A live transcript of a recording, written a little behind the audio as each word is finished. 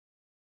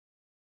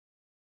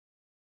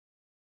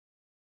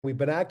We've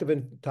been active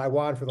in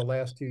Taiwan for the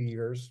last 2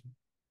 years.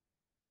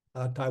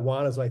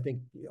 Taiwan, as I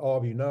think all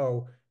of you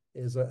know,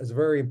 is a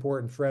very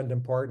important friend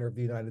and partner of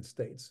the United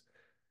States.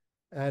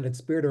 And in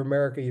Spirit of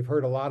America, you've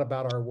heard a lot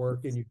about our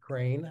work in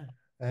Ukraine.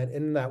 And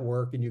in that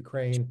work in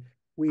Ukraine,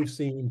 we've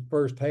seen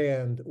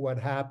firsthand what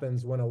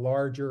happens when a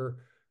larger,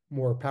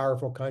 more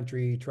powerful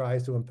country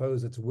tries to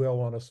impose its will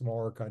on a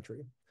smaller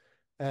country.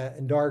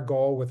 And our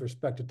goal with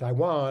respect to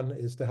Taiwan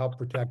is to help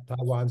protect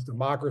Taiwan's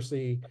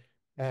democracy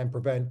and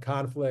prevent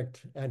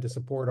conflict and to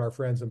support our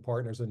friends and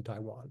partners in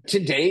Taiwan. To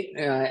date,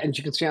 as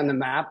you can see on the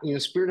map,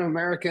 Spirit of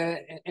America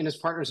and its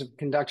partners have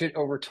conducted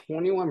over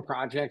 21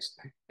 projects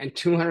and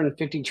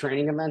 250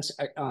 training events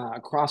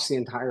across the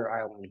entire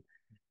island.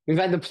 We've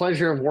had the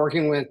pleasure of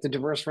working with the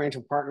diverse range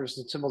of partners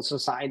in civil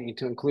society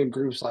to include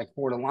groups like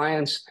Forward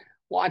Alliance,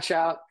 Watch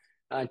Out,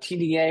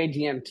 TDA,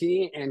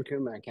 DMT, and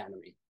Kuma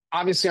Academy.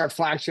 Obviously, our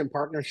flagship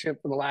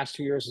partnership for the last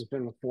 2 years has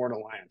been with Forward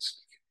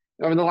Alliance.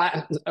 Over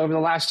the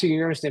last 2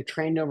 years, they've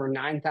trained over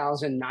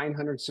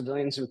 9,900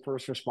 civilians and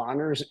first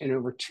responders in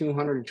over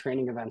 200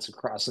 training events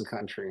across the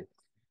country.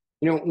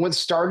 What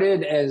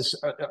started as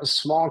a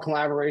small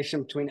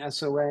collaboration between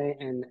SOA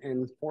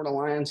and Forward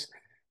Alliance,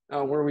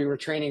 where we were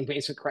training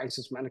basic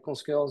crisis medical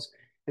skills,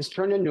 has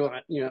turned into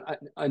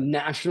a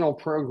national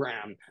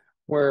program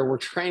where we're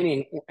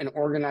training and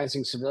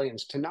organizing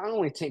civilians to not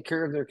only take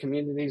care of their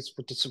communities,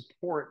 but to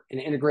support and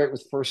integrate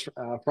with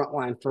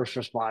frontline first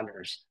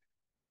responders.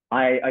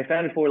 I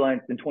founded Forward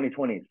Alliance in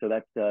 2020, so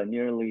that's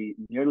nearly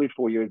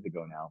 4 years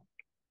ago now.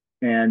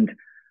 And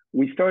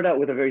we started out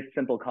with a very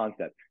simple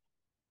concept,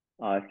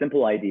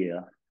 simple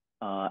idea,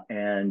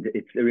 and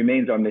it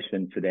remains our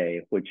mission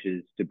today, which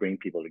is to bring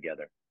people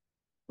together,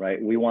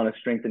 right? We want to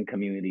strengthen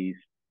communities.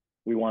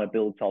 We want to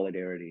build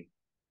solidarity.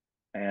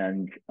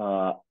 And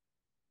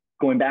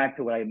going back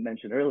to what I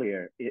mentioned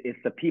earlier, it's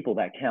the people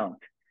that count.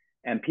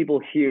 And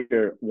people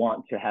here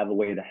want to have a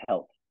way to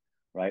help.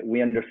 Right?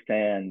 We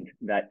understand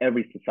that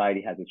every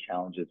society has its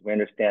challenges. We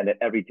understand that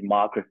every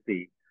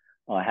democracy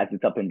has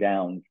its up and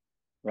downs,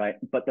 right?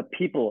 But the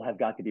people have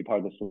got to be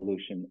part of the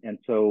solution. And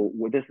so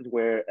this is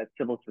where a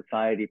civil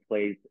society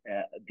plays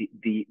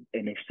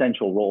an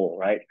essential role,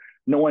 right?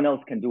 No one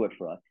else can do it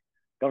for us.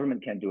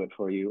 Government can't do it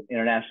for you.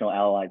 International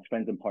allies,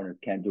 friends and partners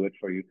can't do it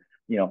for you.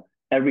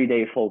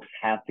 Everyday folks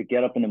have to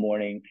get up in the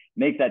morning,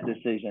 make that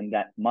decision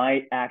that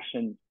my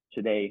actions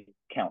today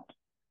count,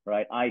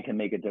 right? I can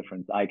make a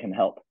difference. I can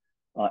help.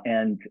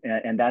 And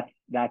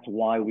that's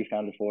why we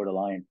founded Forward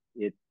Alliance.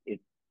 It's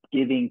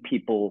giving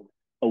people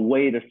a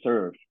way to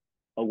serve,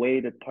 a way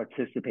to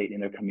participate in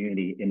their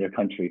community, in their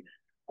country.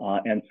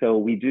 And so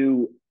we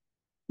do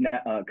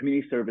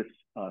community service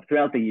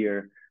throughout the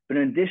year. But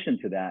in addition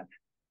to that,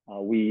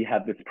 we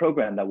have this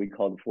program that we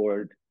call the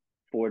Forward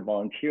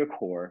Volunteer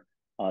Corps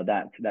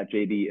that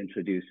JB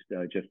introduced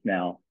just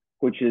now,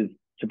 which is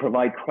to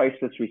provide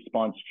crisis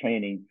response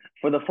training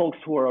for the folks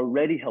who are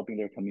already helping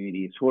their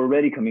communities, who are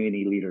already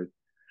community leaders.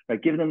 Right,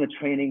 give them the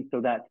training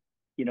so that,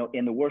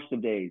 in the worst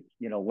of days,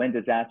 when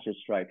disaster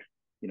strikes,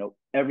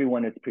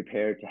 everyone is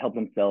prepared to help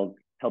themselves,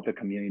 help their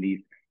communities,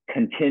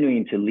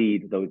 continuing to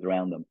lead those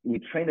around them. We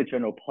train the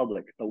general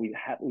public, but we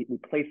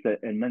place an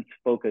immense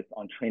focus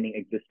on training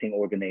existing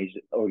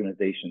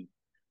organizations,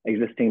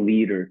 existing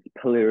leaders,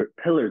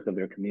 pillars of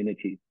their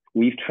communities.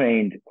 We've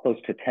trained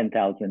close to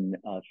 10,000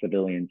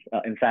 civilians.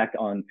 In fact,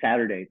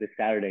 this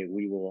Saturday,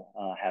 we will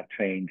have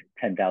trained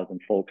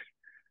 10,000 folks.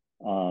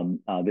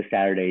 This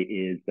Saturday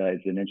is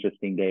an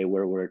interesting day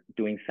where we're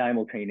doing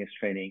simultaneous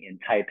training in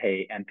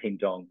Taipei and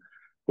Pingtung,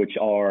 which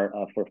are,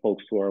 for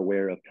folks who are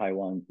aware of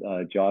Taiwan's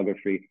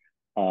geography,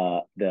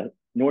 the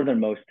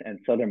northernmost and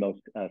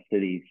southernmost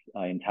cities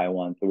in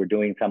Taiwan. So we're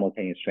doing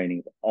simultaneous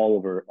trainings all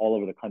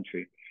over the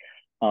country.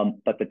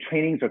 But the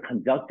trainings are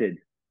conducted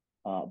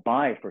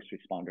by first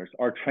responders.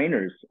 Our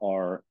trainers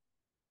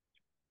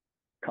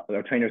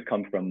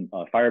come from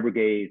fire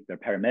brigades, they're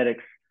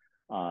paramedics,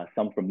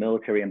 some from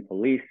military and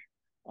police,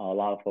 a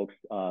lot of folks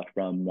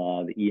from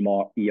the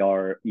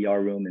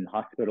ER room in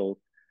hospitals.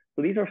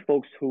 So these are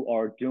folks who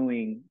are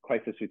doing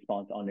crisis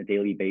response on a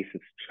daily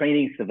basis,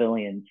 training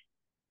civilians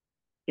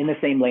in the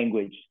same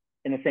language,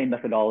 in the same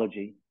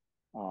methodology,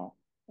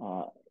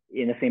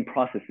 in the same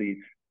processes,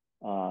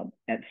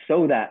 and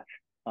so that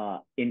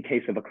in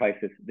case of a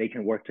crisis, they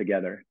can work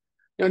together.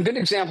 A good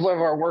example of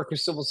our work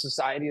with civil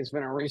society has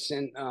been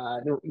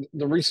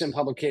the recent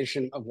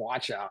publication of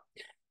Watch Out.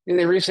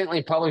 They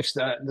recently published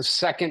the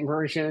second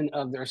version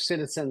of their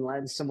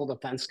citizen-led civil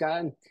defense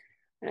guide.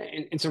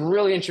 And it's a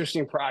really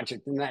interesting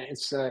project in that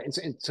it's a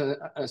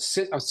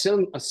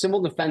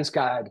civil defense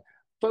guide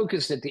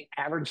focused at the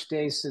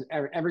everyday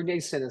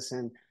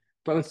citizen,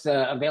 both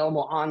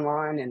available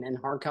online and in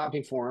hard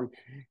copy form.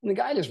 And the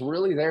guide is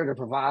really there to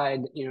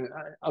provide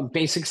a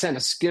basic set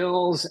of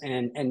skills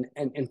and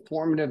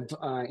informative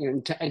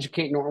to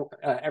educate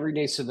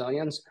everyday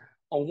civilians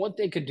on what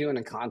they could do in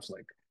a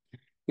conflict.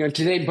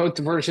 Today, both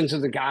the versions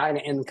of the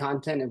guide and the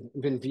content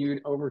have been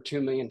viewed over 2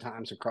 million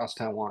times across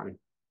Taiwan.